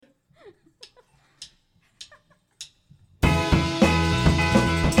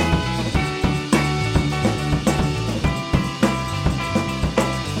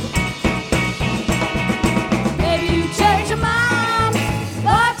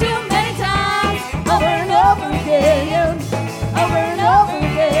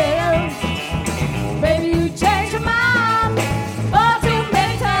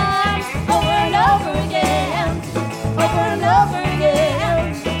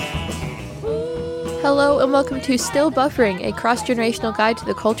Hello and welcome to Still Buffering, a cross-generational guide to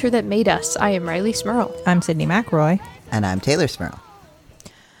the culture that made us. I am Riley Smurl. I'm Sydney McRoy. And I'm Taylor Smurl.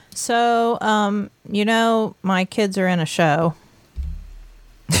 So, my kids are in a show.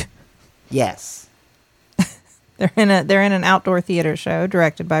 Yes. They're in an outdoor theater show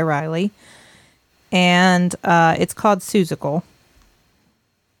directed by Riley. And it's called Seussical.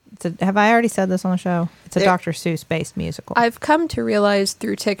 Have I already said this on the show? It's a Dr. Seuss-based musical. I've come to realize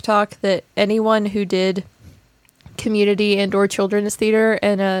through TikTok that anyone who did community and or children's theater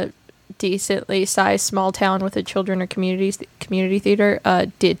in a decently sized small town with a children or community theater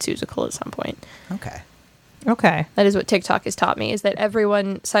did Seussical at some point. Okay. That is what TikTok has taught me, is that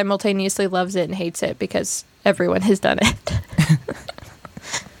everyone simultaneously loves it and hates it because everyone has done it.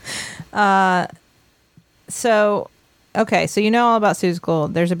 So you know all about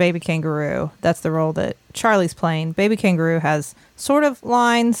Seussical. There's a baby kangaroo. That's the role that Charlie's playing. Baby kangaroo has sort of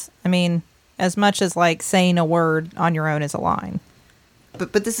lines. I mean, as much as like saying a word on your own is a line.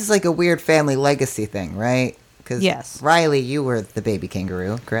 But this is like a weird family legacy thing, right? Because yes. Riley, you were the baby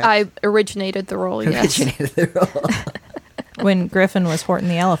kangaroo, correct? I originated the role, yes. When Griffin was Horton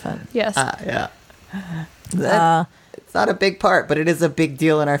the elephant. Yes. Yeah. It's not a big part, but it is a big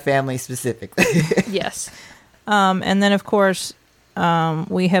deal in our family specifically. Yes. And then, of course,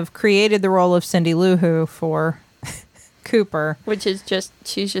 we have created the role of Cindy Lou Who for Cooper. Which is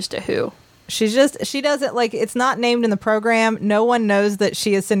she's just a who. She does it like it's not named in the program. No one knows that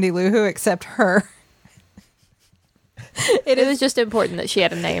she is Cindy Lou Who except her. It was just important that she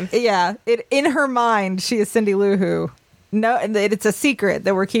had a name. Yeah. In her mind, she is Cindy Lou Who. No, it's a secret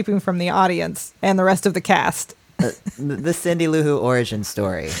that we're keeping from the audience and the rest of the cast. The Cindy Lou Who origin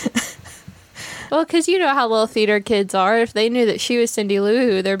story. Well, because you know how little theater kids are. If they knew that she was Cindy Lou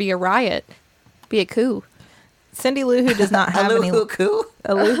Who, there'd be a riot. Be a coup. Cindy Lou Who does not have any... A Lou Who coup?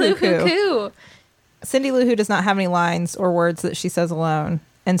 A Lou Who coup. Cindy Lou Who does not have any lines or words that she says alone.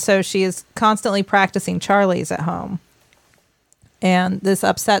 And so she is constantly practicing Charlie's at home. And this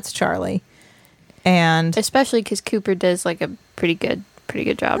upsets Charlie. And especially because Cooper does like a pretty good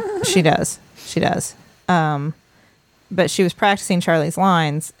job. She does. But she was practicing Charlie's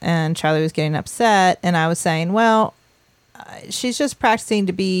lines, and Charlie was getting upset. And I was saying, well, she's just practicing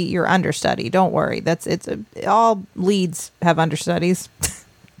to be your understudy. Don't worry. All leads have understudies.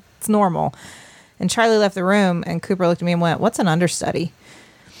 It's normal. And Charlie left the room, and Cooper looked at me and went, "What's an understudy?"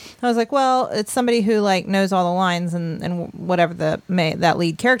 I was like, well, it's somebody who like knows all the lines and whatever that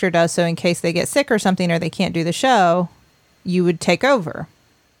lead character does. So in case they get sick or something or they can't do the show, you would take over.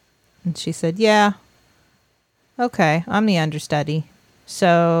 And she said, yeah, okay, I'm the understudy.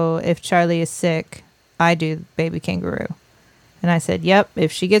 So if Charlie is sick, I do baby kangaroo. And I said, yep,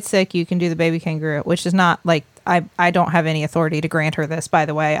 if she gets sick, you can do the baby kangaroo, which is not like, I don't have any authority to grant her this, by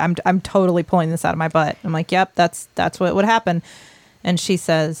the way. I'm totally pulling this out of my butt. I'm like, yep, that's what would happen. And she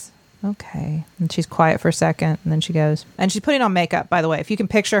says, okay. And she's quiet for a second. And then she goes, and she's putting on makeup, by the way. If you can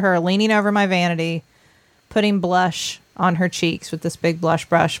picture her leaning over my vanity, putting blush on her cheeks with this big blush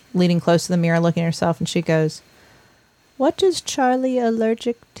brush, leaning close to the mirror, looking at herself. And she goes, what is Charlie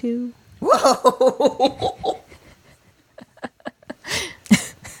allergic to? Whoa.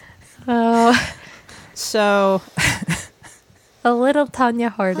 Oh. So. A little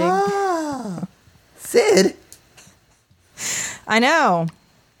Tanya Harding. Ah, Sid. I know.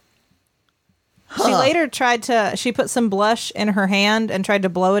 Huh. She later she put some blush in her hand and tried to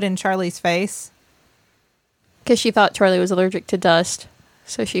blow it in Charlie's face. Because she thought Charlie was allergic to dust.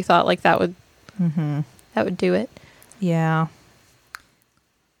 So she thought like that would do it. Yeah.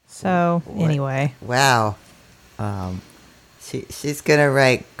 So, anyway. Wow. She's going to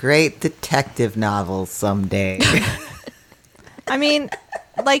write great detective novels someday. I mean,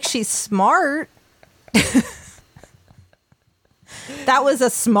 like she's smart. That was a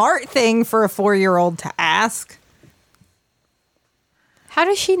smart thing for a 4-year-old to ask. How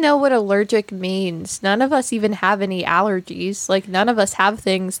does she know what allergic means? None of us even have any allergies. Like, none of us have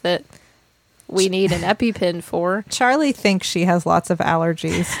things that we need an EpiPen for. Charlie thinks she has lots of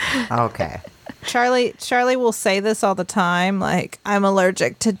allergies. Okay. Charlie will say this all the time, like, I'm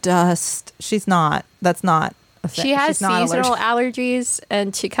allergic to dust. She's not. That's not a thing. She has seasonal allergies,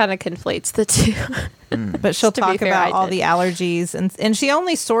 and she kind of conflates the two. But she'll talk about all the allergies, and she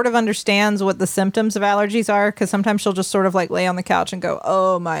only sort of understands what the symptoms of allergies are, because sometimes she'll just sort of like lay on the couch and go,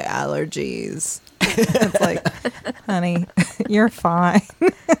 oh, my allergies. It's like, honey, you're fine.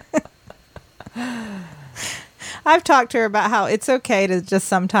 I've talked to her about how it's okay to just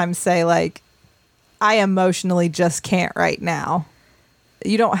sometimes say, like, I emotionally just can't right now.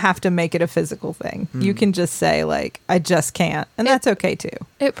 You don't have to make it a physical thing. You can just say, like, I just can't. And that's okay, too.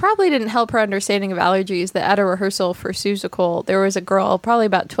 It probably didn't help her understanding of allergies that at a rehearsal for Seussical, there was a girl, probably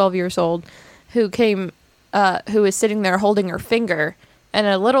about 12 years old, who was sitting there holding her finger. And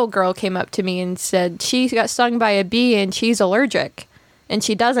a little girl came up to me and said, she got stung by a bee and she's allergic. And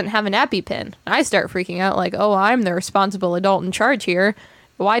she doesn't have an EpiPen. I start freaking out like, oh, I'm the responsible adult in charge here.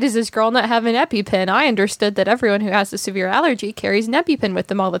 Why does this girl not have an EpiPen? I understood that everyone who has a severe allergy carries an EpiPen with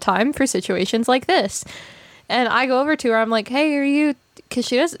them all the time for situations like this. And I go over to her. I'm like, hey, are you... Because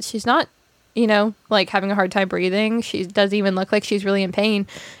she's not, like having a hard time breathing. She doesn't even look like she's really in pain.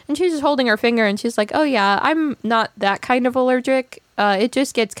 And she's just holding her finger and she's like, oh, yeah, I'm not that kind of allergic. It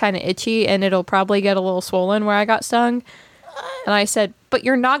just gets kind of itchy and it'll probably get a little swollen where I got stung. And I said, but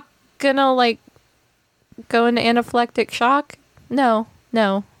you're not going to, like, go into anaphylactic shock? No.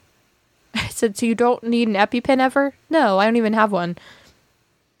 I said, so you don't need an EpiPen ever? No, I don't even have one.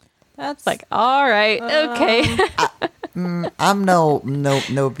 That's like, all right, okay. I'm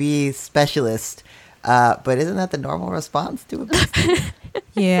no bee specialist, but isn't that the normal response to a bee sting?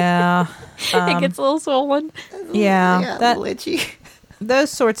 Yeah. It gets a little swollen. Yeah. A little itchy. Those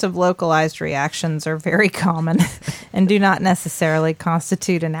sorts of localized reactions are very common and do not necessarily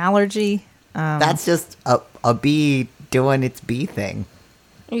constitute an allergy. That's just a bee doing its bee thing.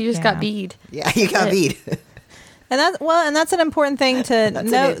 You just got bead. Yeah, you got bead. And that's an important thing to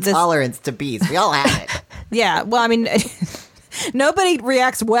note. An intolerance to bees. We all have it. Yeah, well, I mean, nobody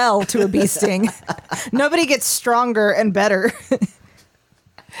reacts well to a bee sting. Nobody gets stronger and better.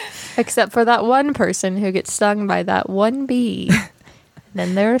 Except for that one person who gets stung by that one bee.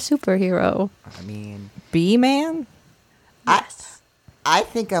 Then they're a superhero. I mean... Bee man? Yes. I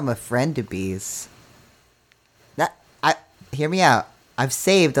think I'm a friend to bees. Hear me out. I've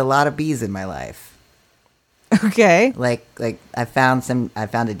saved a lot of bees in my life. Okay. Like I found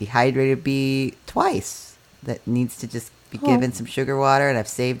a dehydrated bee twice that needs to just be given some sugar water, and I've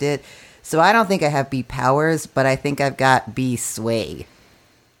saved it. So I don't think I have bee powers, but I think I've got bee sway.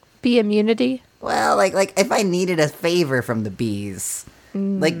 Bee immunity? Well, like if I needed a favor from the bees,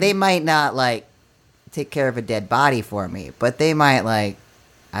 like they might not like take care of a dead body for me, but they might like,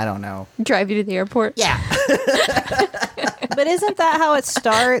 I don't know, drive you to the airport. Yeah. But isn't that how it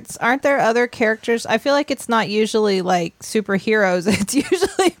starts? Aren't there other characters? I feel like it's not usually like superheroes. It's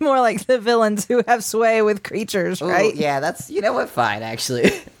usually more like the villains who have sway with creatures, right? Ooh, yeah, that's, you know what, fine,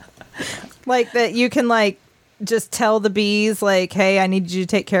 actually. Like that you can like just tell the bees like, hey, I need you to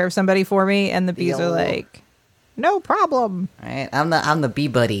take care of somebody for me. And the bees are like, no problem. Right? I'm the bee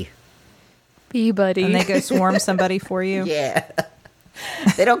buddy. Bee buddy. And they go swarm somebody for you. Yeah.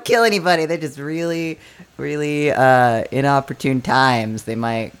 They don't kill anybody. They're just really, really inopportune times. They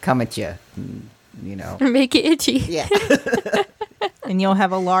might come at you, Make it itchy. Yeah. And you'll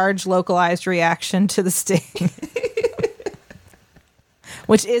have a large localized reaction to the sting.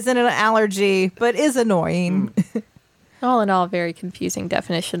 Which isn't an allergy, but is annoying. All in all, very confusing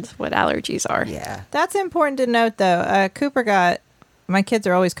definitions of what allergies are. Yeah. That's important to note, though. My kids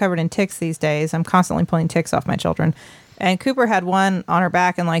are always covered in ticks these days. I'm constantly pulling ticks off my children. And Cooper had one on her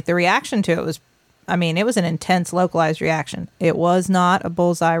back, and like the reaction to it was, it was an intense localized reaction. It was not a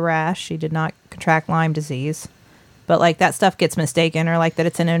bullseye rash. She did not contract Lyme disease. But like that stuff gets mistaken, or like that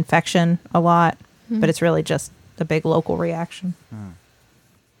it's an infection a lot. But it's really just a big local reaction.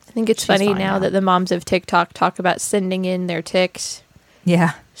 I think it's funny now that the moms of TikTok talk about sending in their ticks.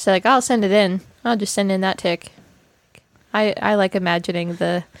 Yeah. So like, I'll send it in. I'll just send in that tick. I like imagining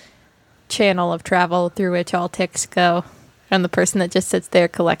the channel of travel through which all ticks go, and the person that just sits there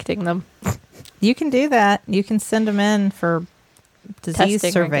collecting them. You can do that. You can send them in for disease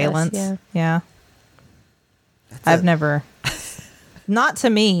Testing, surveillance. Yeah. I've never. Not to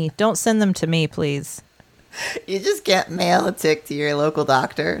me. Don't send them to me, please. You just can't mail a tick to your local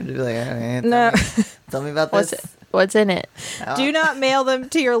doctor and be like, No. Tell me about this. What's in it? Oh. Do not mail them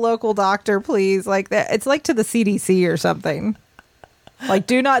to your local doctor, please. Like that. It's like to the CDC or something. Like,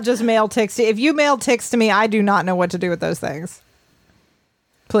 do not just mail ticks. If you mail ticks to me, I do not know what to do with those things.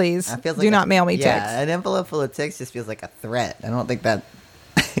 Please, do not mail me ticks. Yeah, an envelope full of ticks just feels like a threat. I don't think that...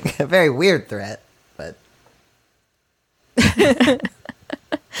 a very weird threat, but...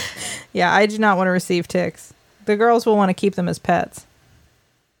 Yeah, I do not want to receive ticks. The girls will want to keep them as pets.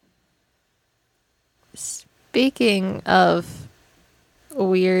 Speaking of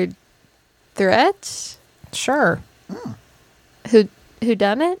weird threats... Sure. Who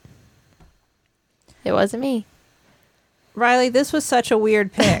done it? It wasn't me. Riley, this was such a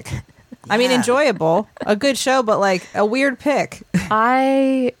weird pick. I mean, enjoyable, a good show, but like a weird pick.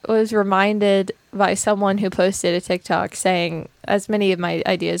 I was reminded by someone who posted a TikTok saying as many of my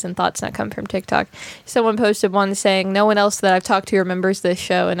ideas and thoughts not come from TikTok. Someone posted one saying, "No one else that I've talked to remembers this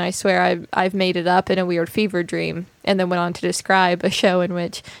show, and I swear I've made it up in a weird fever dream." And then went on to describe a show in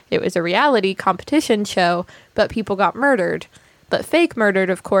which it was a reality competition show, but people got murdered. But fake murdered,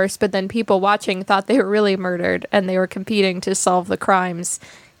 of course, but then people watching thought they were really murdered, and they were competing to solve the crimes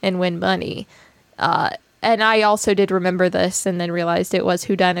and win money. And I also did remember this and then realized it was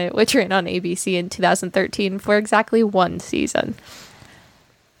Whodunnit, which ran on ABC in 2013 for exactly one season.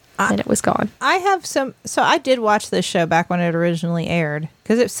 And it was gone. I have some... So I did watch this show back when it originally aired,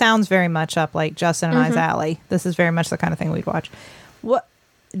 because it sounds very much up like Justin and I's alley. This is very much the kind of thing we'd watch.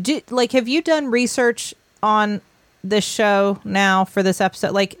 Have you done research on this show now for this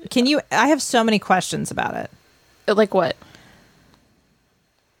episode? Like, can you... I have so many questions about it. Like what?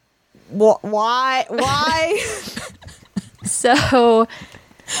 Why? So,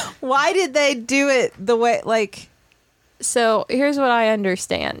 why did they do it the way, like... So, here's what I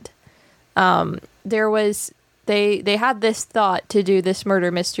understand. There was... They had this thought to do this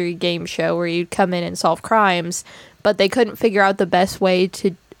murder mystery game show where you'd come in and solve crimes, but they couldn't figure out the best way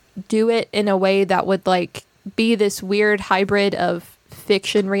to do it in a way that would, like, be this weird hybrid of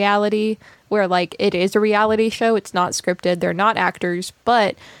fiction reality, where, like, it is a reality show, it's not scripted, they're not actors,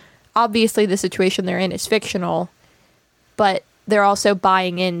 but... Obviously, the situation they're in is fictional, but they're also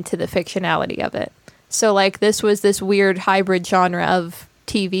buying into the fictionality of it. So, like, this was this weird hybrid genre of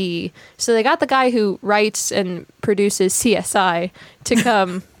TV. So they got the guy who writes and produces CSI to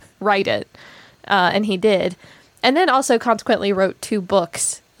come write it, and he did. And then also consequently wrote 2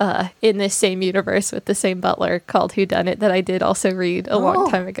 books in this same universe with the same butler called Whodunnit that I did also read a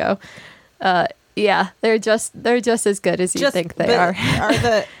long time ago. Yeah, they're just as good as you think they are.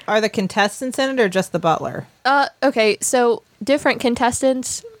 Are the contestants in it or just the butler? Okay, so different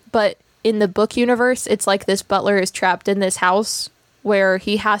contestants, but in the book universe, it's like this butler is trapped in this house where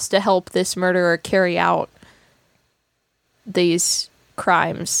he has to help this murderer carry out these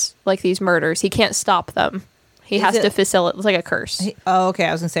crimes, like these murders. He can't stop them. He has to facilitate. It's like a curse. Okay.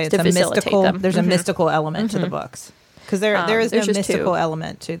 I was gonna say it's a mystical. Them. There's a mystical element to the books, because there is no mystical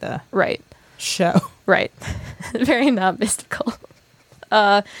element to the show. Right. Very not mystical.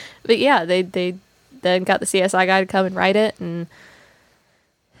 But yeah, they then got the CSI guy to come and write it, and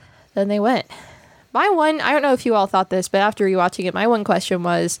then they went. My one, I don't know if you all thought this, but after rewatching it, my one question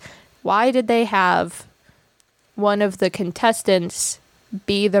was, why did they have one of the contestants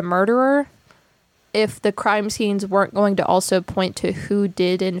be the murderer if the crime scenes weren't going to also point to who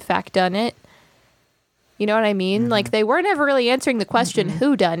did in fact done it? You know what I mean? Like, they weren't ever really answering the question,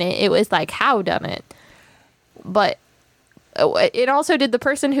 who done it? It was like, how done it? But it also, did the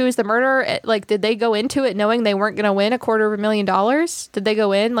person who is the murderer, like, did they go into it knowing they weren't going to win $250,000? Did they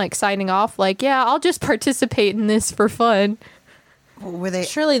go in, like, signing off, like, yeah, I'll just participate in this for fun? Were they?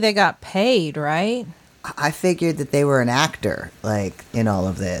 Surely they got paid, right? I figured that they were an actor, like, in all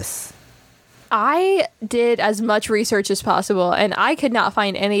of this. I did as much research as possible, and I could not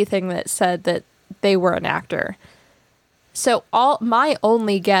find anything that said that they were an actor. So my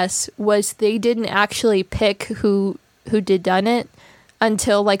only guess was they didn't actually pick who did done it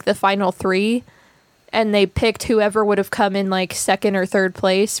until like the final 3, and they picked whoever would have come in like second or third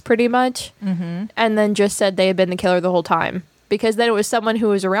place pretty much, and then just said they had been the killer the whole time, because then it was someone who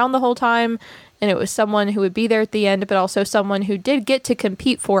was around the whole time, and it was someone who would be there at the end, but also someone who did get to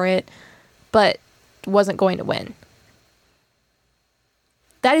compete for it but wasn't going to win.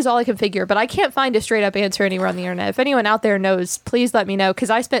 That is all I can figure, but I can't find a straight up answer anywhere on the internet. If anyone out there knows, please let me know, because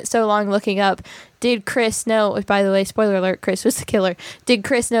I spent so long looking up, did Chris know, by the way, spoiler alert, Chris was the killer. Did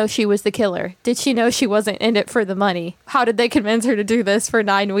Chris know she was the killer? Did she know she wasn't in it for the money? How did they convince her to do this for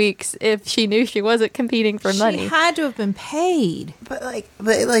 9 weeks if she knew she wasn't competing for money? She had to have been paid. But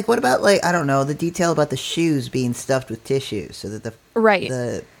what about, like, I don't know, the detail about the shoes being stuffed with tissue so that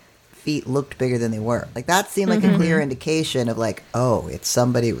the feet looked bigger than they were. Like, that seemed like a clear indication of, like, oh, it's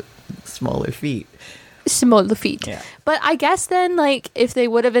somebody with smaller feet. Smaller feet. Yeah. But I guess then, like, if they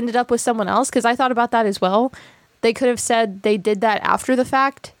would have ended up with someone else, because I thought about that as well, they could have said they did that after the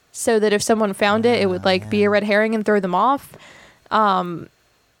fact, so that if someone found it, it would, like, be a red herring and throw them off. But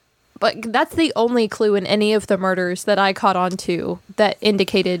that's the only clue in any of the murders that I caught on to that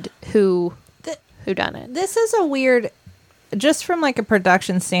indicated who done it. This is a weird... Just from like a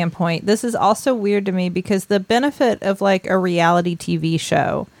production standpoint, this is also weird to me, because the benefit of like a reality TV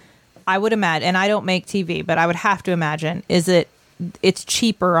show, I would imagine, and I don't make TV, but I would have to imagine, is it's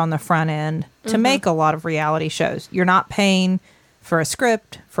cheaper on the front end to make a lot of reality shows. You're not paying for a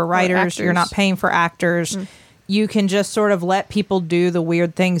script, for writers, you're not paying for actors. you can just sort of let people do the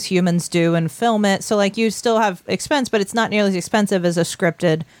weird things humans do and film it. So like you still have expense, but it's not nearly as expensive as a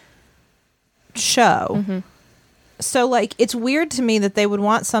scripted show. Mm-hmm. So like it's weird to me that they would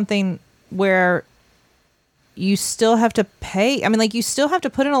want something where you still have to pay. I mean, like you still have to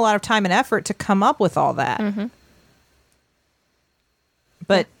put in a lot of time and effort to come up with all that. Mm-hmm.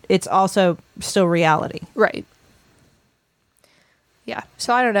 But it's also still reality. Right. Yeah.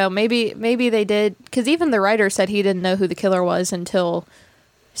 So I don't know. Maybe they did, because even the writer said he didn't know who the killer was until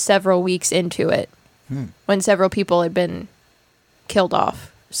several weeks into it, when several people had been killed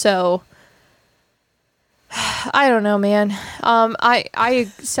off. So I don't know, man.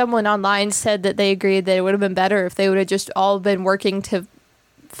 Someone online said that they agreed that it would have been better if they would have just all been working to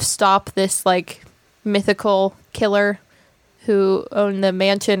stop this like mythical killer who owned the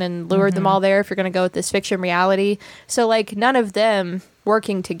mansion and lured them all there, if you're going to go with this fiction reality. So, like, none of them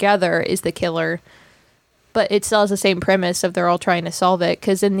working together is the killer, but it still has the same premise of they're all trying to solve it,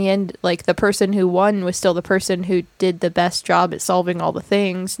 because in the end, like, the person who won was still the person who did the best job at solving all the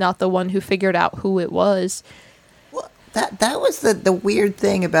things, not the one who figured out who it was. Well, that was the weird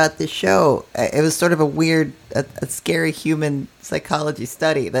thing about this show. It was sort of a weird, a scary human psychology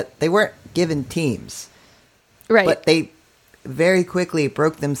study, that they weren't given teams. Right. But they very quickly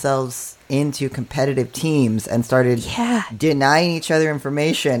broke themselves into competitive teams and started denying each other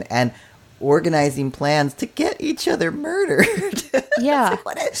information and organizing plans to get each other murdered. Yeah.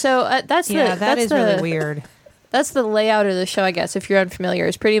 So that's really weird. That's the layout of the show, I guess, if you're unfamiliar.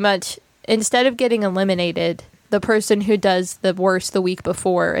 Is pretty much, instead of getting eliminated, the person who does the worst the week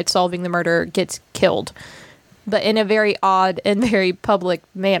before at solving the murder gets killed, but in a very odd and very public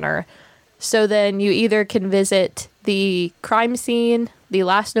manner. So then you either can visit the crime scene, the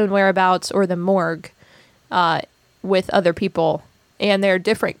last known whereabouts, or the morgue with other people. And there are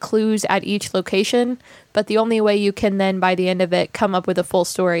different clues at each location, but the only way you can then, by the end of it, come up with a full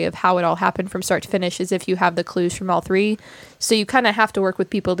story of how it all happened from start to finish is if you have the clues from all three. So you kind of have to work with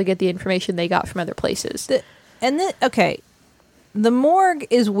people to get the information they got from other places. The morgue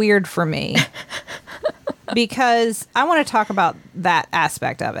is weird for me because I want to talk about that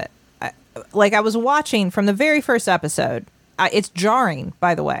aspect of it. I was watching from the very first episode. It's jarring,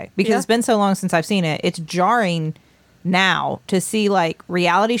 by the way, because it's been so long since I've seen it. It's jarring now to see like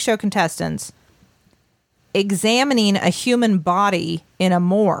reality show contestants examining a human body in a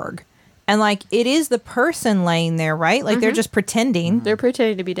morgue. And like it is the person laying there, right? Like they're just pretending. They're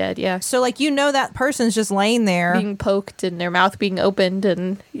pretending to be dead, yeah. So like that person's just laying there. Being poked and their mouth being opened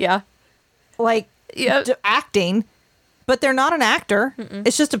and like acting. But they're not an actor. Mm-mm.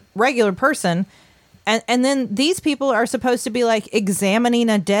 It's just a regular person. And then these people are supposed to be like examining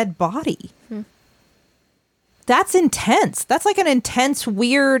a dead body. That's intense. That's like an intense,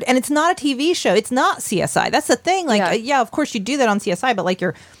 weird, and it's not a TV show. It's not CSI. That's the thing. Like, of course you do that on CSI, but like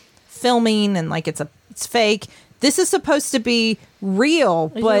you're filming and like it's fake. This is supposed to be real,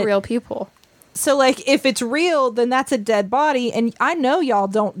 but real people. So like if it's real, then that's a dead body. And I know y'all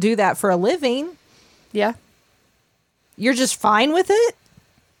don't do that for a living. Yeah. You're just fine with it?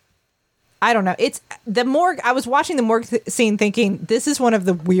 I don't know. It's the morgue. I was watching the morgue scene thinking, this is one of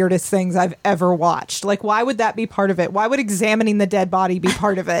the weirdest things I've ever watched. Like, why would that be part of it? Why would examining the dead body be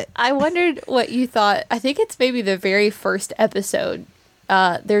part of it? I wondered what you thought. I think it's maybe the very first episode.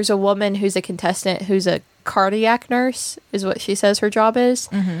 There's a woman who's a contestant who's a cardiac nurse, is what she says her job is.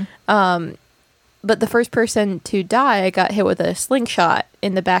 Mm-hmm. But the first person to die got hit with a slingshot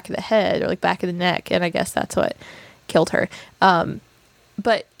in the back of the head or like back of the neck. And I guess that's what killed her.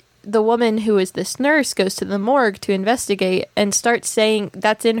 But the woman who is this nurse goes to the morgue to investigate and starts saying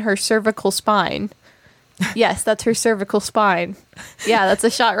that's in her cervical spine. Yes, that's her cervical spine. Yeah, that's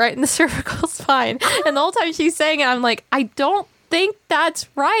a shot right in the cervical spine. And the whole time she's saying it, I'm like, I don't think that's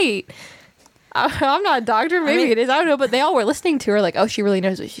right. I'm not a doctor. Maybe it is. I don't know. But they all were listening to her like, oh, she really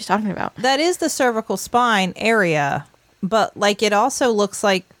knows what she's talking about. That is the cervical spine area. But like it also looks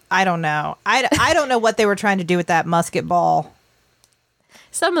like, I don't know. I don't know what they were trying to do with that musket ball.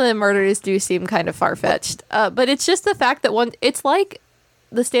 Some of the murders do seem kind of far-fetched. But it's just the fact that it's like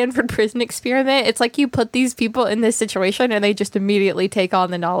the Stanford prison experiment. It's like you put these people in this situation and they just immediately take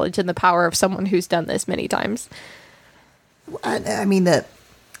on the knowledge and the power of someone who's done this many times. I mean,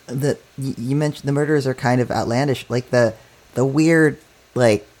 you mentioned the murders are kind of outlandish. Like the weird,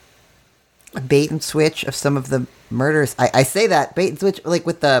 like, bait and switch of some of the murders. I say that, bait and switch, like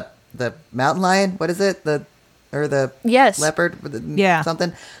with the mountain lion. What is it? The leopard,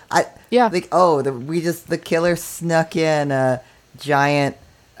 something. Like the killer snuck in a giant.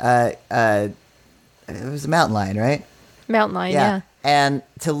 It was a mountain lion, right? Mountain lion, yeah. and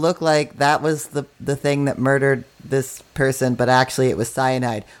to look like that was the thing that murdered this person, but actually it was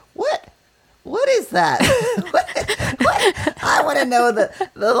cyanide. What is that? what? I want to know the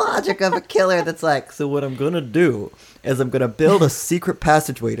logic of a killer that's like, so what I'm going to do is I'm going to build a secret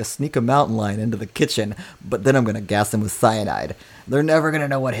passageway to sneak a mountain lion into the kitchen, but then I'm going to gas him with cyanide. They're never going to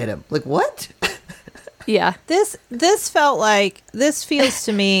know what hit him. Like, what? Yeah. This feels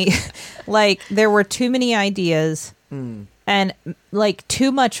to me like there were too many ideas and like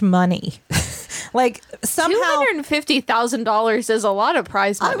too much money. Like somehow $250,000 is a lot of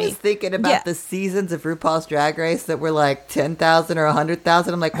prize money. I was thinking about the seasons of RuPaul's Drag Race that were like 10,000 or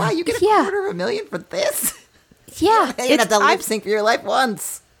 100,000. I'm like, wow, you get $250,000 for this? Yeah. You have to lip sync for your life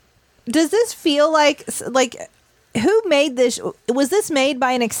once. Does this feel like who made this? Was this made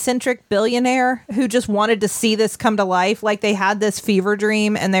by an eccentric billionaire who just wanted to see this come to life? Like they had this fever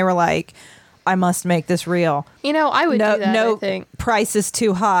dream and they were like, I must make this real. I would do that, I think. Price is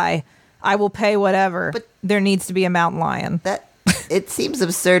too high. I will pay whatever. But there needs to be a mountain lion. It seems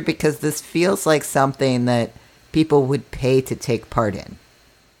absurd because this feels like something that people would pay to take part in.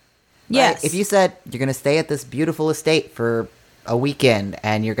 Yes. Right? If you said you're going to stay at this beautiful estate for a weekend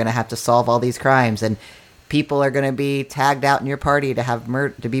and you're going to have to solve all these crimes and people are going to be tagged out in your party to have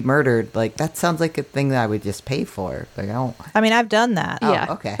to be murdered, like that sounds like a thing that I would just pay for. Like I mean, I've done that. Oh,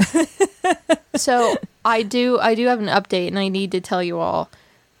 yeah. Okay. So I do have an update, and I need to tell you all.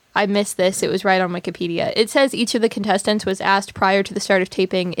 I missed this. It was right on Wikipedia. It says each of the contestants was asked prior to the start of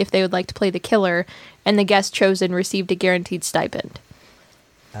taping if they would like to play the killer, and the guest chosen received a guaranteed stipend.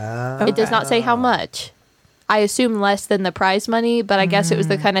 It does not say how much. I assume less than the prize money, but I guess it was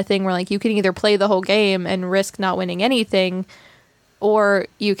the kind of thing where like you can either play the whole game and risk not winning anything, or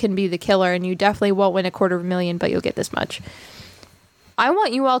you can be the killer and you definitely won't win $250,000, but you'll get this much. I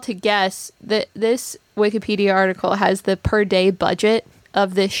want you all to guess that this Wikipedia article has the per day budget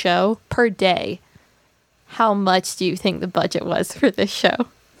of this show per day. How much do you think the budget was for this show?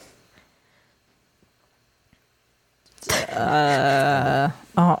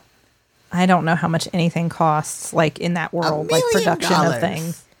 I don't know how much anything costs, like in that world, like production of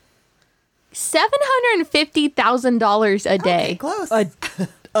things. $750,000 a day. Okay, close. A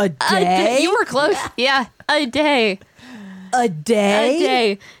day? You were close. Yeah, a day. A day? A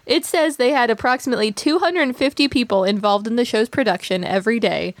day. It says they had approximately 250 people involved in the show's production every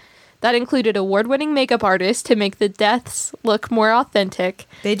day. That included award-winning makeup artists to make the deaths look more authentic.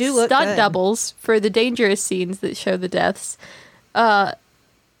 They do look stunt good. doubles for the dangerous scenes that show the deaths.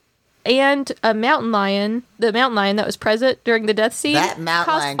 And a mountain lion, the mountain lion that was present during the death scene, That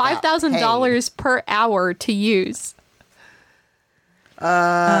mountain lion cost got $5,000 per hour to use.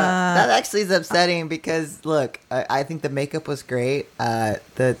 That actually is upsetting because look, I think the makeup was great.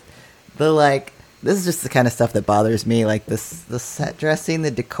 The like, this is just the kind of stuff that bothers me. Like the set dressing, the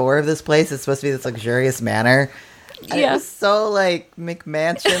decor of this place is supposed to be this luxurious manor. And it was so like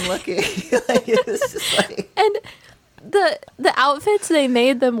McMansion looking. Like it was just like, and the outfits they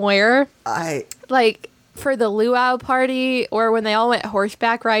made them wear, like for the luau party or when they all went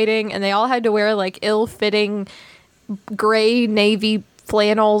horseback riding, and they all had to wear like ill-fitting gray navy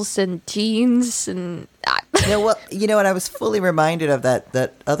flannels and jeans and you know what I was fully reminded of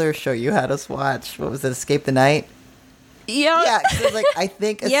that other show you had us watch. What was it, Escape the Night? Yeah, cause like I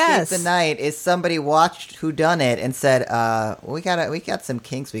think Escape the Night is somebody watched Whodunnit and said, we got some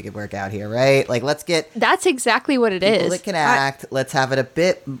kinks we could work out here, right? Like let's get that's exactly what it is. People that can act. Let's have it a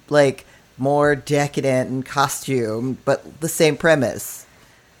bit like more decadent in costume, but the same premise.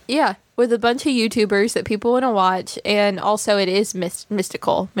 Yeah, with a bunch of YouTubers that people want to watch, and also it is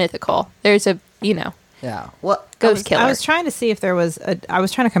mythical. There's a Yeah. Well, ghost killer. I was trying to see if there was I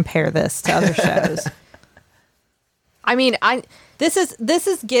was trying to compare this to other shows. I mean, this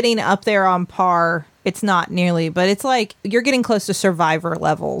is getting up there on par. It's not nearly, but it's like you're getting close to Survivor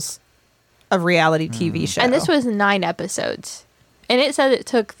levels of reality TV show. and this was 9 episodes, and it said it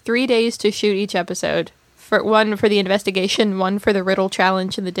took 3 days to shoot each episode. One for the investigation, one for the riddle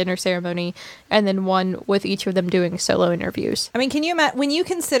challenge and the dinner ceremony, and then one with each of them doing solo interviews. I mean, can you imagine when you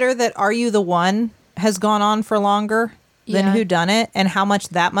consider that Are You the One has gone on for longer than Whodunnit, and how much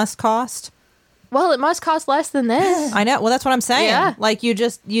that must cost? Well, it must cost less than this. I know. Well, that's what I'm saying. Yeah. Like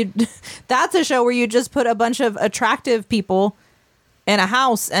that's a show where you just put a bunch of attractive people in a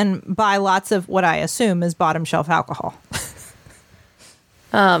house and buy lots of what I assume is bottom shelf alcohol.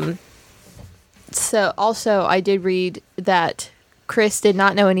 So also I did read that Chris did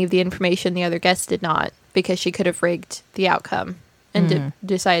not know any of the information the other guests did not, because she could have rigged the outcome and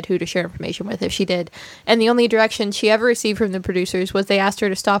decided who to share information with if she did. And the only direction she ever received from the producers was they asked her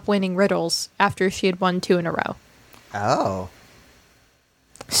to stop winning riddles after she had won 2 in a row. Oh.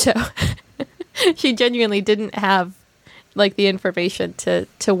 So she genuinely didn't have like the information to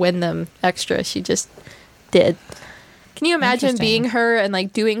win them extra. She just did. Can you imagine being her and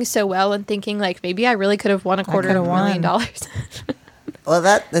like doing so well and thinking like maybe I really could have won $250,000? Well,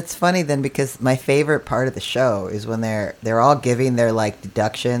 that's funny then, because my favorite part of the show is when they're all giving their like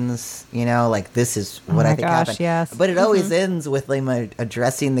deductions, you know, like this is what I think happened. Yes. But it always ends with them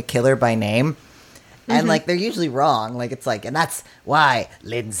addressing the killer by name. And like they're usually wrong. Like it's like, and that's why,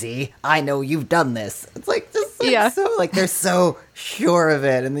 Lindsay, I know you've done this. It's like just like, so like they're so sure of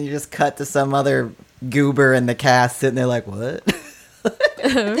it, and then you just cut to some other goober in the cast sitting there like, what?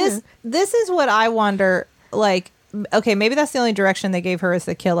 This is what I wonder, like, okay, maybe that's the only direction they gave her as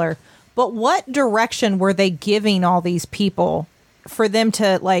the killer, but what direction were they giving all these people for them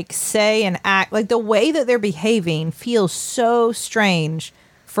to like say and act? Like the way that they're behaving feels so strange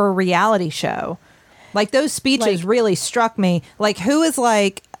for a reality show. Like those speeches really struck me. Like who is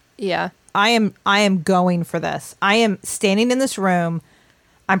like, yeah, I am going for this. I am standing in this room.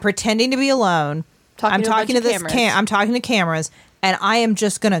 I'm pretending to be alone. I'm talking to cameras, and I am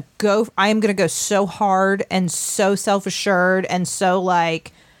just going to go. I am going to go so hard and so self-assured and so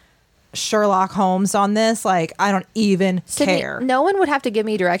like Sherlock Holmes on this. Like, I don't even care. No one would have to give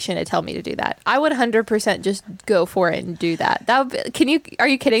me direction to tell me to do that. I would 100% just go for it and do that. Are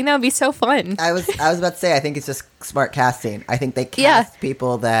you kidding? That would be so fun. I was about to say, I think it's just smart casting. I think they cast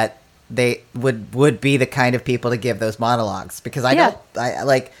people that they would be the kind of people to give those monologues, because I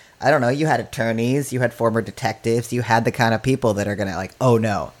don't know, you had attorneys, you had former detectives, you had the kind of people that are going to like, oh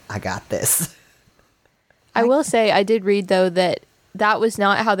no, I got this. I will say I did read though that was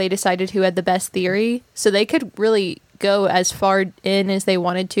not how they decided who had the best theory. So they could really go as far in as they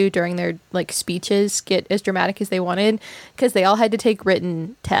wanted to during their like speeches, get as dramatic as they wanted, because they all had to take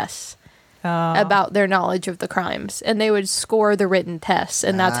written tests about their knowledge of the crimes, and they would score the written tests,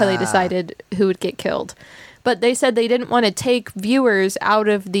 and that's how they decided who would get killed. But they said they didn't want to take viewers out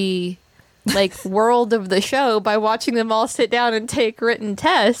of the like world of the show by watching them all sit down and take written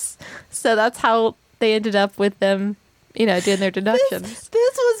tests. So that's how they ended up with them, you know, doing their deductions.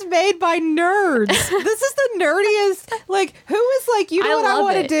 This was made by nerds. This is the nerdiest. Like, who is like, you know what I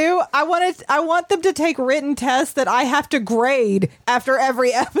want to do? I want them to take written tests that I have to grade after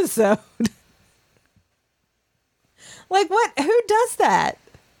every episode. Like, what? Who does that?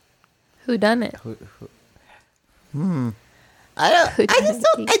 Whodunnit? I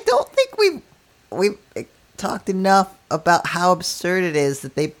don't think we've talked enough about how absurd it is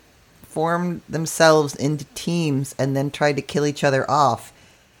that they formed themselves into teams and then tried to kill each other off.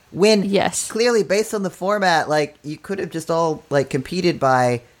 When clearly, based on the format, like you could have just all like competed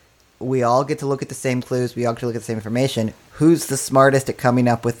by, we all get to look at the same clues, we all get to look at the same information. Who's the smartest at coming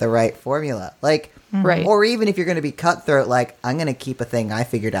up with the right formula? Like, right. Or even if you're going to be cutthroat, like I'm going to keep a thing I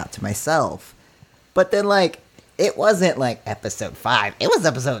figured out to myself. But then like, it wasn't like episode 5. It was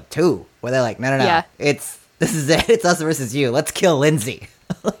episode 2 where they're like, no. Yeah. This is it. It's us versus you. Let's kill Lindsay.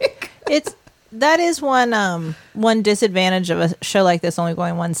 That is one disadvantage of a show like this only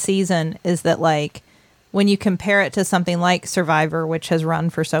going one season, is that like when you compare it to something like Survivor, which has run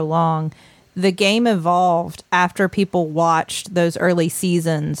for so long, the game evolved after people watched those early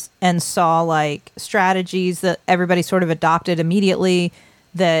seasons and saw like strategies that everybody sort of adopted immediately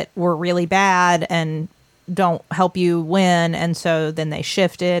that were really bad and don't help you win, and so then they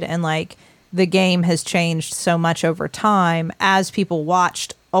shifted, and like the game has changed so much over time as people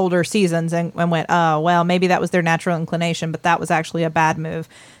watched older seasons and went, oh well, maybe that was their natural inclination, but that was actually a bad move.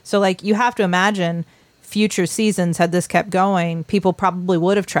 So like you have to imagine future seasons, had this kept going, people probably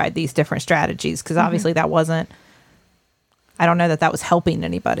would have tried these different strategies, because obviously that wasn't, I don't know that was helping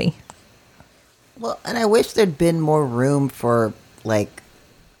anybody. Well, and I wish there'd been more room for like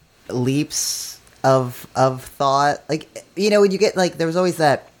leaps of thought. Like, you know, when you get like, there was always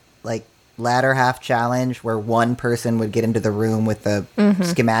that like ladder half challenge where one person would get into the room with the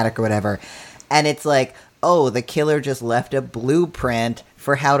schematic or whatever, and it's like, oh, the killer just left a blueprint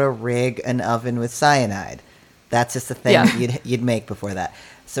for how to rig an oven with cyanide. That's just a thing you'd make before that.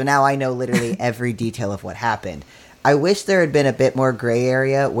 So now I know literally every detail of what happened. I wish there had been a bit more gray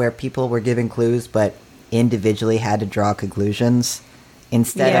area where people were giving clues but individually had to draw conclusions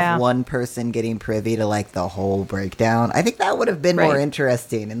instead of one person getting privy to like the whole breakdown. I think that would have been more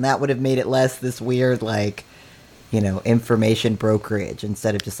interesting, and that would have made it less this weird like, you know, information brokerage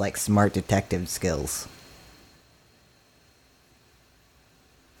instead of just like smart detective skills.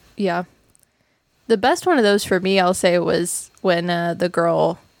 Yeah. The best one of those for me, I'll say, was when the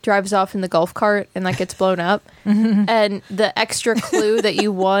girl drives off in the golf cart and like gets blown up. And the extra clue that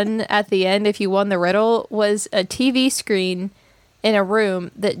you won at the end, if you won the riddle, was a TV screen in a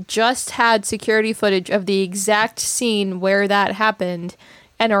room that just had security footage of the exact scene where that happened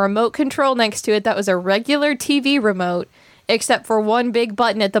and a remote control next to it that was a regular TV remote, except for one big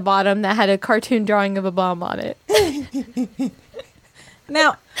button at the bottom that had a cartoon drawing of a bomb on it.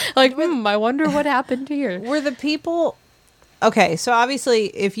 Now, Like, I wonder what happened here. were the people... Okay, so obviously,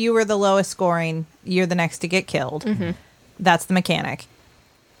 if you were the lowest scoring, you're the next to get killed. Mm-hmm. That's the mechanic.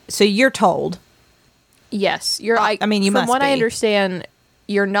 So you're told. Yes, you're. I mean, you from must what I be. understand,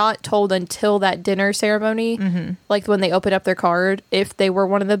 you're not told until that dinner ceremony, like when they open up their card, if they were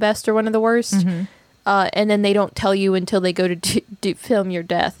one of the best or one of the worst, and then they don't tell you until they go to film your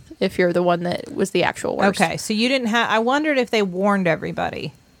death if you're the one that was the actual worst. Okay, so you didn't have... I wondered if they warned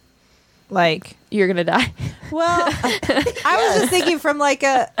everybody. Like... You're gonna die. Well, I was just thinking from like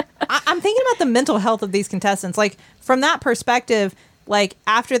I'm thinking about the mental health of these contestants. Like from that perspective, like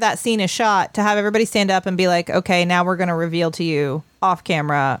after that scene is shot, to have everybody stand up and be like, okay, now we're going to reveal to you off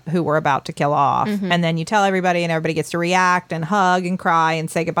camera who we're about to kill off. And then you tell everybody and everybody gets to react and hug and cry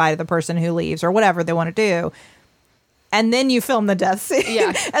and say goodbye to the person who leaves or whatever they want to do. And then you film the death scene.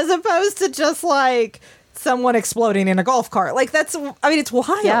 Yeah. As opposed to just like someone exploding in a golf cart. Like that's, I mean, it's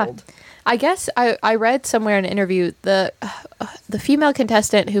wild. Yeah. I guess I read somewhere in an interview the female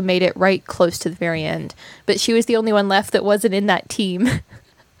contestant who made it right close to the very end, but she was the only one left that wasn't in that team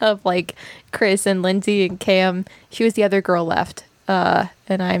of like Chris and Lindsay and Cam. She was the other girl left, and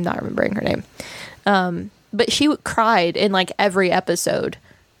I'm not remembering her name. But she cried in like every episode,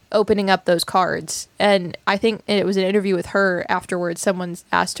 opening up those cards. And I think it was an interview with her afterwards. Someone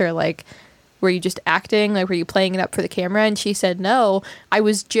asked her like, were you just acting? Like, were you playing it up for the camera? And she said, no, I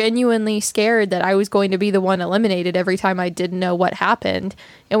was genuinely scared that I was going to be the one eliminated every time I didn't know what happened.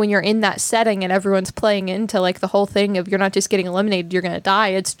 And when you're in that setting and everyone's playing into like the whole thing of you're not just getting eliminated, you're going to die,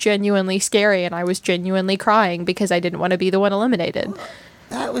 it's genuinely scary. And I was genuinely crying because I didn't want to be the one eliminated.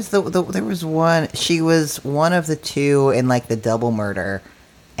 That was there was one, she was one of the two in like the double murder.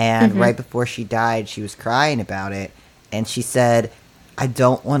 And right before she died, she was crying about it. And she said, I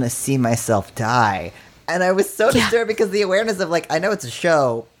don't want to see myself die. And I was so disturbed because the awareness of like, I know it's a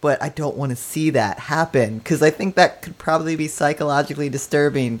show, but I don't want to see that happen. Because I think that could probably be psychologically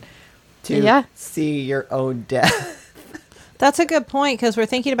disturbing to see your own death. That's a good point because we're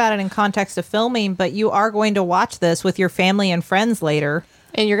thinking about it in context of filming, but you are going to watch this with your family and friends later.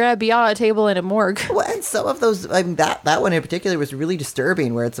 And you're going to be on a table in a morgue. Well, and some of those, I mean, that one in particular was really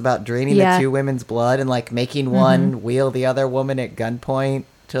disturbing, where it's about draining the two women's blood and like making one wheel the other woman at gunpoint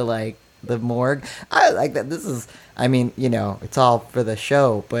to like the morgue. I like that. This is, I mean, you know, it's all for the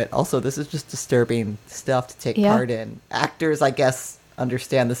show, but also this is just disturbing stuff to take part in. Actors, I guess,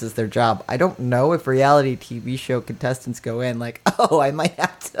 understand this is their job. I don't know if reality TV show contestants go in like, oh, I might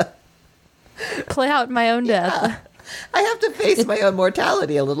have to play out my own death. I have to face my own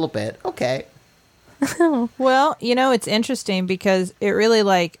mortality a little bit. Okay. Well, you know, it's interesting because it really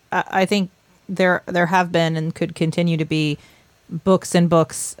like I think there have been and could continue to be books and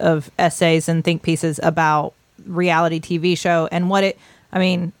books of essays and think pieces about reality TV show and what it, I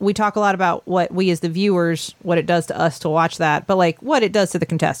mean, we talk a lot about what we as the viewers, what it does to us to watch that, but like what it does to the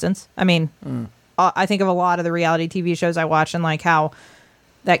contestants. I mean, I think of a lot of the reality TV shows I watch and like how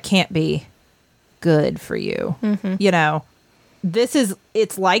that can't be good for you. You know,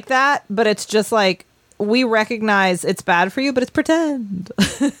 it's like that, but it's just like we recognize it's bad for you, but it's pretend.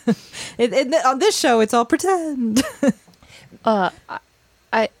 On this show, it's all pretend. I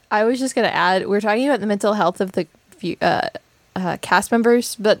was just going to add, we're talking about the mental health of the cast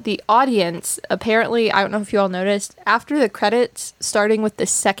members, but the audience, apparently, I don't know if you all noticed, after the credits, starting with the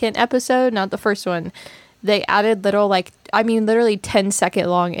second episode, not the first one, they added little, like, I mean, literally 10-second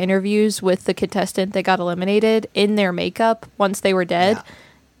long interviews with the contestant that got eliminated in their makeup once they were dead.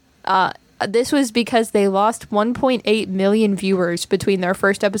 This was because they lost 1.8 million viewers between their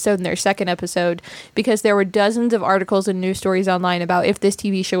first episode and their second episode because there were dozens of articles and news stories online about if this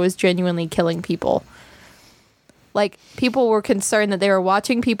TV show was genuinely killing people. Like, people were concerned that they were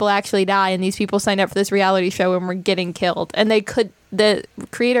watching people actually die and these people signed up for this reality show and were getting killed. And the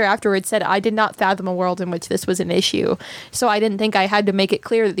creator afterwards said, I did not fathom a world in which this was an issue. So I didn't think I had to make it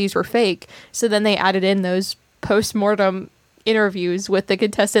clear that these were fake. So then they added in those post-mortem interviews with the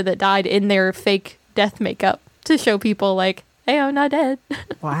contestant that died in their fake death makeup to show people like, hey, I'm not dead.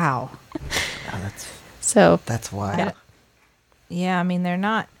 Wow. That's why. Yeah, I mean, they're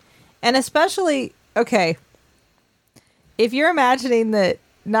not. And especially, okay, if you're imagining that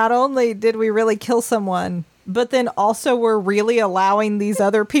not only did we really kill someone, but then also we're really allowing these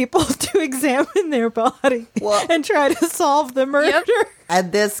other people to examine their body and try to solve the murder. Yep.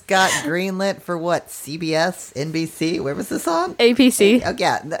 And this got greenlit for what? CBS, NBC? Where was this on? APC. Oh,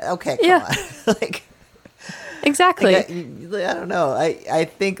 yeah. Okay, come Yeah. on. Like, Exactly. I don't know. I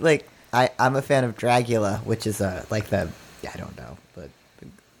think like I'm a fan of Dragula, which is like the I don't know, but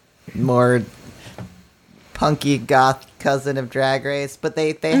more punky goth cousin of Drag Race. But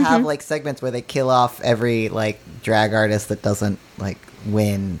they have like segments where they kill off every like drag artist that doesn't like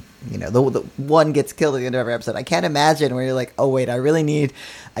win. You know, the one gets killed at the end of every episode. I can't imagine where you're like, oh wait, I need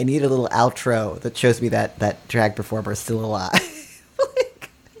a little outro that shows me that drag performer is still alive. Like,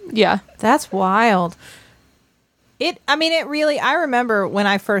 Yeah. That's wild. It really, I remember when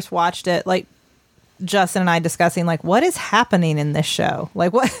I first watched it, like Justin and I discussing like, what is happening in this show?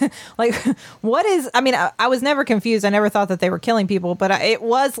 Like what is, I was never confused. I never thought that they were killing people, but it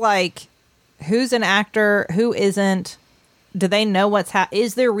was like, who's an actor? Who isn't? Do they know what's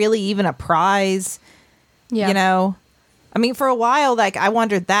is there really even a prize? Yeah. You know, I mean, for a while, like I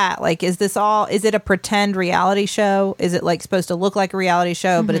wondered that, like, is it a pretend reality show? Is it like supposed to look like a reality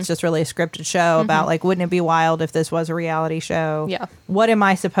show, but it's just really a scripted show about like, wouldn't it be wild if this was a reality show? Yeah. What am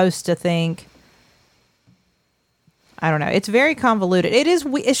I supposed to think? I don't know. It's very convoluted.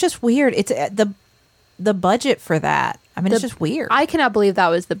 It's just weird. It's the budget for that. I mean, it's just weird. I cannot believe that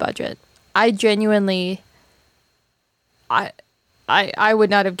was the budget. I genuinely, I would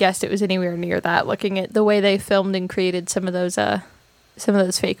not have guessed it was anywhere near that. Looking at the way they filmed and created some of those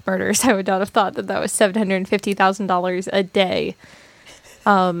fake murders, I would not have thought that was $750,000 a day.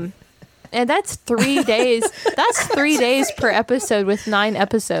 And that's 3 days. That's 3 days per episode with 9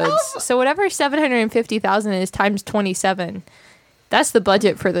 episodes. So whatever 750,000 is times 27, that's the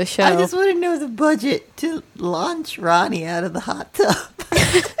budget for the show. I just want to know the budget to launch Ronnie out of the hot tub.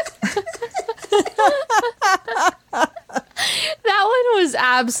 That one was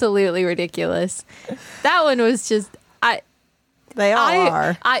absolutely ridiculous. That one was just they all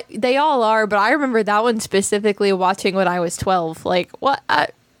are. They all are, but I remember that one specifically watching when I was 12. Like, what?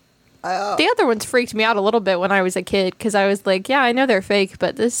 The other ones freaked me out a little bit when I was a kid because I was like, yeah, I know they're fake,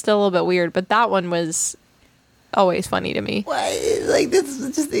 but this is still a little bit weird. But that one was always funny to me. Why? Like, this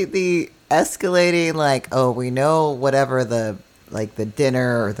is just the escalating, like, oh, we know whatever the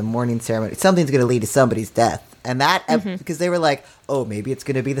dinner or the morning ceremony, something's going to lead to somebody's death. And that, because they were like, oh, maybe it's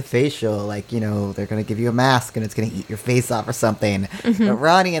going to be the facial. Like, you know, they're going to give you a mask and it's going to eat your face off or something. But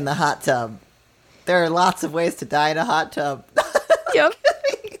Ronnie in the hot tub, there are lots of ways to die in a hot tub. Yep.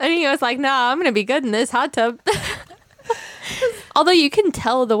 And he was like, nah, I'm going to be good in this hot tub. Although you can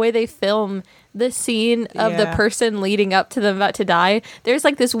tell the way they film the scene of the person leading up to them about to die. There's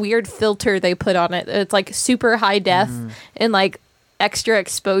like this weird filter they put on it. It's like super high def and like extra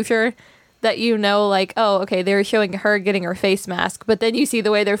exposure that, you know, like, oh, okay, they're showing her getting her face mask. But then you see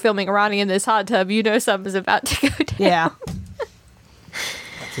the way they're filming Ronnie in this hot tub. You know something's about to go down. Yeah.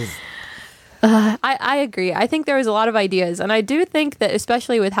 I agree. I think there was a lot of ideas. And I do think that,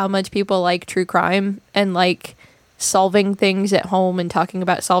 especially with how much people like true crime and like solving things at home and talking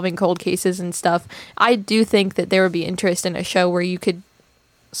about solving cold cases and stuff, I do think that there would be interest in a show where you could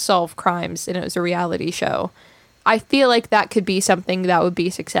solve crimes and it was a reality show. I feel like that could be something that would be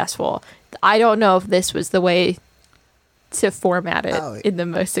successful. I don't know if this was the way to format it in the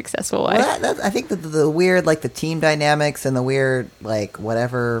most successful way. Well, I think that the weird, like, the team dynamics and the weird, like,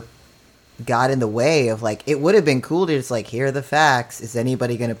 whatever got in the way of, like, it would have been cool to just, like, here are the facts. Is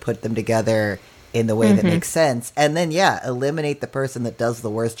anybody going to put them together in the way that makes sense? And then, yeah, eliminate the person that does the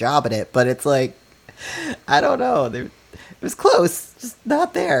worst job at it. But it's like, I don't know. It was close, just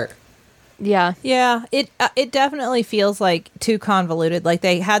not there. Yeah. Yeah, it definitely feels like too convoluted. Like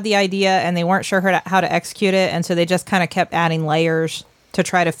they had the idea and they weren't sure how to execute it, and so they just kind of kept adding layers to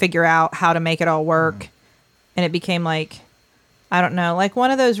try to figure out how to make it all work. And it became like, I don't know, like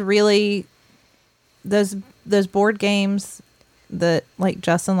one of those really those board games that like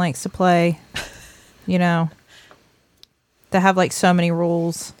Justin likes to play, you know, that have like so many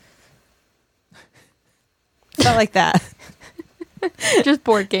rules. Not like that. Just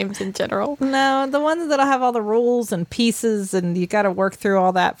board games in general. No, the ones that'll have all the rules and pieces, and you got to work through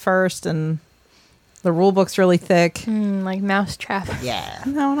all that first, and the rule book's really thick. Like Mousetrap. Yeah.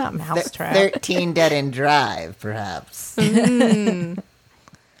 No, not Mousetrap. 13 Dead End Drive, perhaps. No,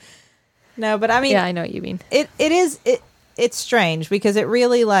 but I mean, yeah, I know what you mean. It's strange because it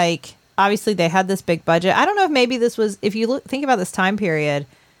really, like, obviously they had this big budget. I don't know if maybe this was, if you think about this time period,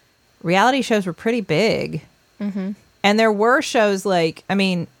 reality shows were pretty big. Mm-hmm. And there were shows like, I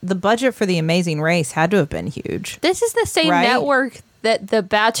mean, the budget for The Amazing Race had to have been huge. This is the same network that The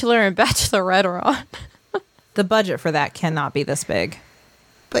Bachelor and Bachelorette are on. The budget for that cannot be this big.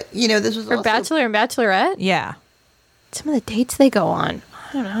 But, this was For also... Bachelor and Bachelorette? Yeah. Some of the dates they go on.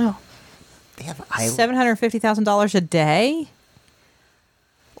 I don't know. They have $750,000 a day?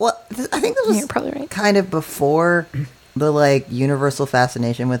 Well, I think this was You're probably right. kind of before the, universal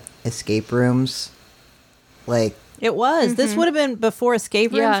fascination with escape rooms. It was. This would have been before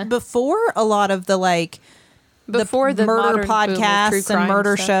escape rooms, Yeah. before a lot of the Before the murder modern boom of true podcasts and crime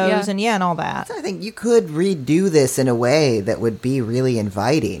murder stuff, shows yeah. and all that. I think you could redo this in a way that would be really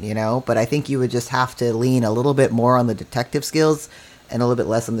inviting, but I think you would just have to lean a little bit more on the detective skills and a little bit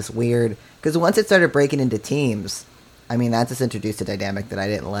less on this weird, because once it started breaking into teams, I mean, that just introduced a dynamic that I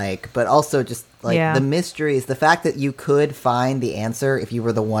didn't like, but also just the mysteries, the fact that you could find the answer if you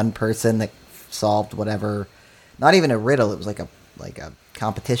were the one person that solved whatever, not even a riddle, it was like a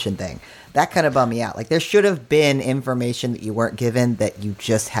competition thing. That kind of bummed me out. There should have been information that you weren't given that you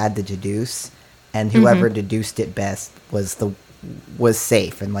just had to deduce, and whoever deduced it best was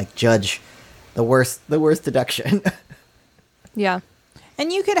safe and judge the worst deduction. Yeah.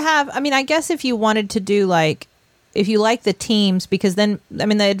 And you could have, I guess if you wanted to do if you like the teams, because then,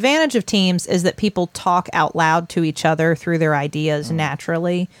 the advantage of teams is that people talk out loud to each other through their ideas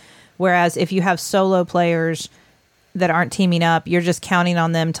naturally. Whereas if you have solo players that aren't teaming up, you're just counting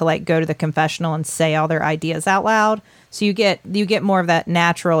on them to go to the confessional and say all their ideas out loud. So you get more of that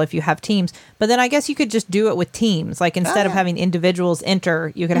natural if you have teams. But then I guess you could just do it with teams. Instead of having individuals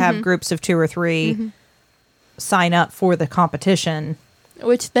enter, you could have groups of 2 or 3 sign up for the competition.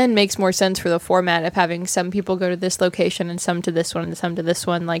 Which then makes more sense for the format of having some people go to this location and some to this one and some to this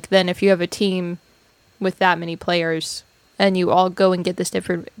one. Then if you have a team with that many players and you all go and get this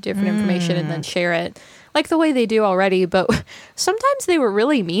different information and then share it, the way they do already, but sometimes they were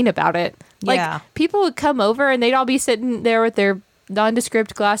really mean about it. People would come over and they'd all be sitting there with their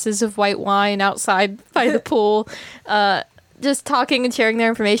nondescript glasses of white wine outside by the pool, just talking and sharing their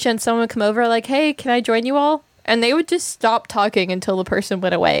information. Someone would come over hey, can I join you all? And they would just stop talking until the person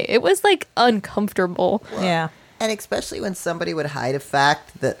went away. It was uncomfortable. Well, yeah. And especially when somebody would hide a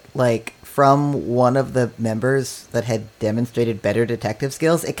fact that from one of the members that had demonstrated better detective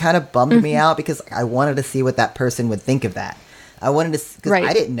skills, it kind of bummed me out because I wanted to see what that person would think of that. I wanted to, because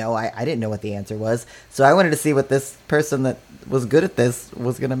I didn't know, I didn't know what the answer was. So I wanted to see what this person that was good at this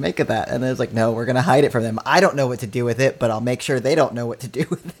was going to make of that. And it was no, we're going to hide it from them. I don't know what to do with it, but I'll make sure they don't know what to do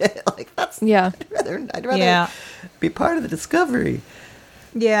with it. That's, yeah. I'd rather be part of the discovery.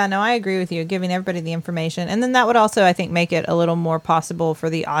 Yeah, no, I agree with you, giving everybody the information. And then that would also, I think, make it a little more possible for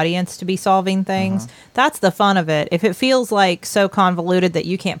the audience to be solving things. That's the fun of it. If it feels so convoluted that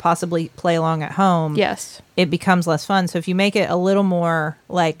you can't possibly play along at home, yes, it becomes less fun. So if you make it a little more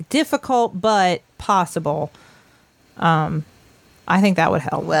difficult but possible, I think that would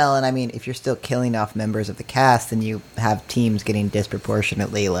help. Well, and if you're still killing off members of the cast, then you have teams getting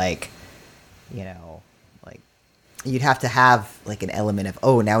disproportionately you'd have to have an element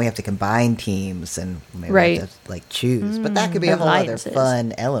of, now we have to combine teams and maybe we have to choose. But that could be a whole other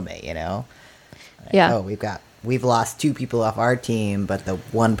fun element, Yeah. We've lost 2 people off our team, but the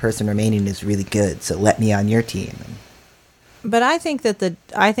one person remaining is really good, so let me on your team. But I think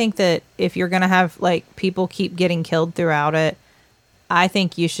that if you're going to have people keep getting killed throughout it, I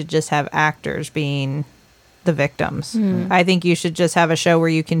think you should just have actors being the victims. I think you should just have a show where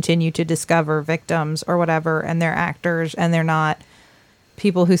you continue to discover victims or whatever, and they're actors and they're not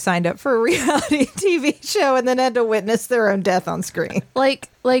people who signed up for a reality TV show and then had to witness their own death on screen.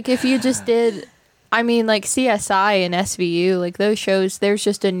 If you just did, CSI and SVU, those shows, there's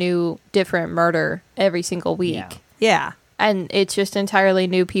just a new different murder every single week. Yeah. And it's just entirely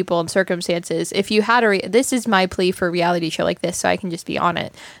new people and circumstances. If you had this is my plea for a reality show like this, so I can just be on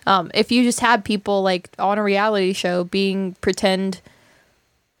it. If you just had people on a reality show being pretend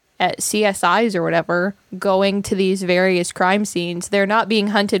at CSIs or whatever, going to these various crime scenes, they're not being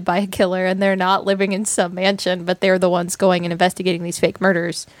hunted by a killer and they're not living in some mansion, but they're the ones going and investigating these fake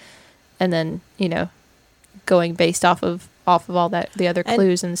murders. And then, going based off of all the other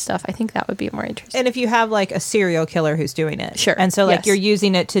clues and stuff. I think that would be more interesting. And if you have a serial killer who's doing it. Sure. And so you're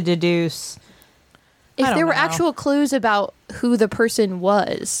using it to deduce. If there were actual clues about who the person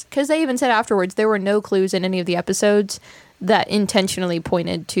was, because they even said afterwards there were no clues in any of the episodes that intentionally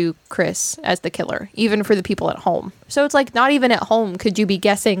pointed to Chris as the killer, even for the people at home. So it's not even at home could you be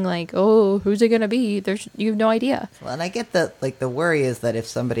guessing who's it going to be? You have no idea. Well, and I get that the worry is that if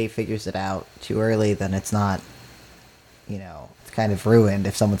somebody figures it out too early, then it's not, it's kind of ruined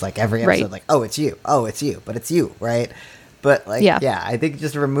if someone's every episode it's you, but it's you, right? But I think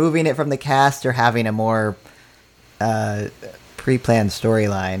just removing it from the cast or having a more pre-planned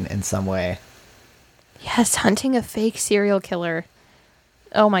storyline in some way. Yes, hunting a fake serial killer.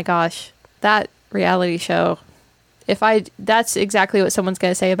 Oh my gosh. That reality show. That's exactly what someone's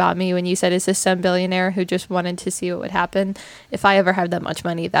going to say about me when you said, is this some billionaire who just wanted to see what would happen? If I ever have that much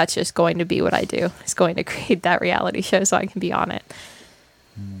money, that's just going to be what I do. It's going to create that reality show so I can be on it.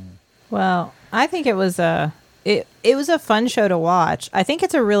 Well, I think it was a fun show to watch. I think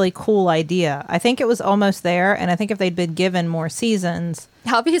it's a really cool idea. I think it was almost there, and I think if they'd been given more seasons,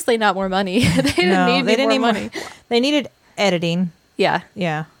 obviously not more money. They didn't need more money. They needed editing. Yeah.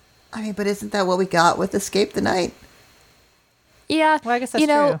 Yeah. I mean, but isn't that what we got with Escape the Night? Yeah. Well, I guess that's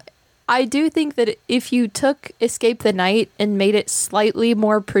true. I do think that if you took Escape the Night and made it slightly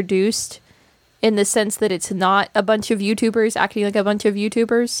more produced, in the sense that it's not a bunch of YouTubers acting like a bunch of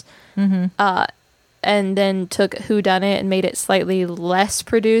YouTubers, and then took Whodunnit and made it slightly less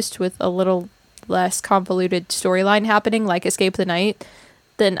produced with a little less convoluted storyline happening, like Escape the Night,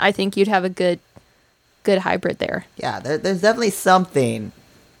 then I think you'd have a good hybrid there. Yeah, there's definitely something.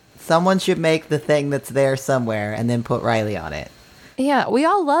 Someone should make the thing that's there somewhere and then put Riley on it. Yeah, we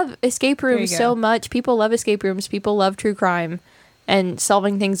all love escape rooms so much. People love escape rooms. People love true crime and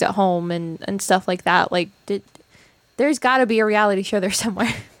solving things at home and stuff like that. Like, there's got to be a reality show there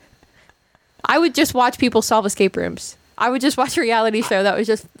somewhere. I would just watch people solve escape rooms. I would just watch a reality show that was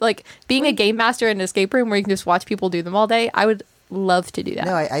just like being a game master in an escape room where you can just watch people do them all day. I would love to do that.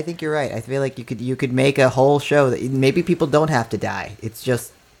 No, I think you're right. I feel like you could make a whole show that maybe people don't have to die. It's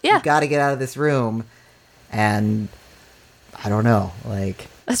just you've got to get out of this room, and I don't know, like.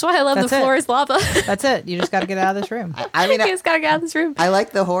 That's why I love The Floor is Lava. That's it. You just got to get out of this room. I mean, you just got to get out of this room. I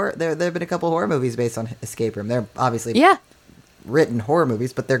like the horror. There have been a couple horror movies based on escape room. They're obviously written horror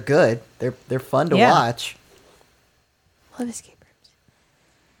movies, but they're good. They're fun to watch. Love escape rooms.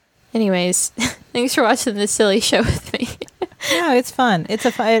 Anyways, thanks for watching this silly show with me. No, it's fun.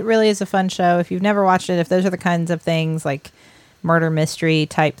 It really is a fun show. If you've never watched it, if those are the kinds of things like murder mystery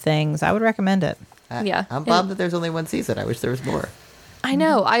type things, I would recommend it. I'm bummed that there's only one season. I wish there was more. I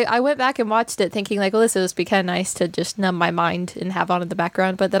know. I went back and watched it thinking like, well, this would be kind of nice to just numb my mind and have on in the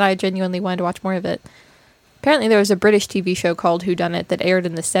background, but then I genuinely wanted to watch more of it. Apparently there was a British TV show called Whodunnit that aired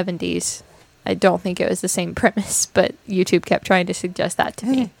in the 70s. I don't think it was the same premise, but YouTube kept trying to suggest that to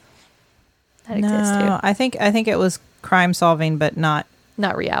me. That exists too. I think it was crime solving, but not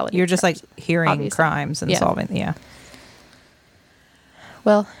reality. You're just like hearing crimes and solving. Yeah.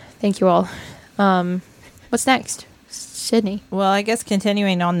 Well, thank you all. What's next? Sydney. Well, I guess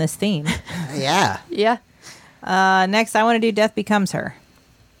continuing on this theme. Yeah. Yeah. Next, I want to do Death Becomes Her.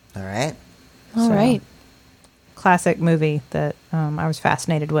 All right. All right. Classic movie that I was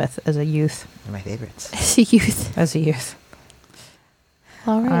fascinated with as a youth. One of my favorites. As a youth.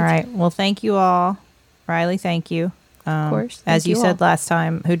 All right. All right. Well, thank you all. Riley, thank you. Of course. As you said last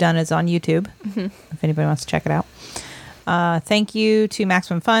time, Whodunnit is on YouTube. Mm-hmm. If anybody wants to check it out. Thank you to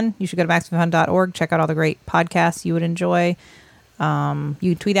Maximum Fun. You should go to MaximumFun.org. Check out all the great podcasts you would enjoy. You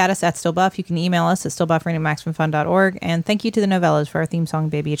can tweet at us at StillBuff. You can email us at stillbuffering@MaximumFun.org. And thank you to the Novellas for our theme song,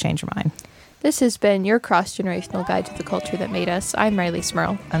 Baby, You Change Your Mind. This has been your cross-generational guide to the culture that made us. I'm Riley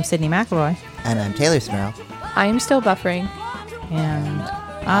Smurl. I'm Sydney McElroy. And I'm Taylor Smurl. I am still buffering. And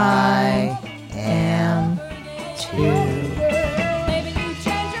I am too.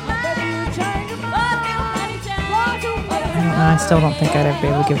 I still don't think I'd ever be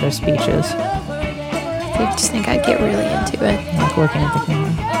able to give those speeches. I just think I'd get really into it. Like looking at the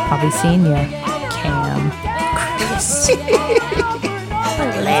camera. I'll be seeing you, Cam. Chris. She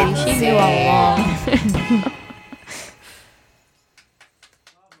knew all along.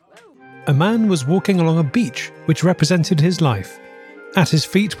 A man was walking along a beach which represented his life. At his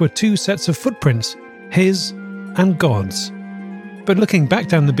feet were two sets of footprints, his and God's. But looking back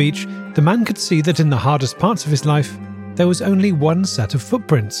down the beach, the man could see that in the hardest parts of his life, there was only one set of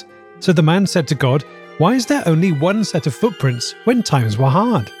footprints. So the man said to God, "Why is there only one set of footprints when times were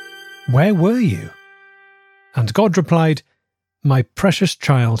hard? Where were you?" And God replied, "My precious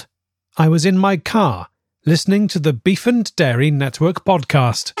child, I was in my car, listening to the Beef and Dairy Network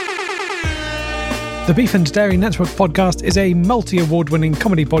podcast." The Beef and Dairy Network podcast is a multi-award-winning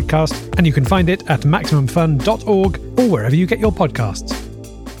comedy podcast, and you can find it at MaximumFun.org or wherever you get your podcasts.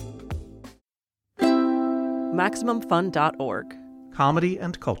 MaximumFun.org. Comedy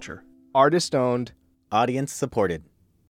and culture. Artist owned. Audience supported.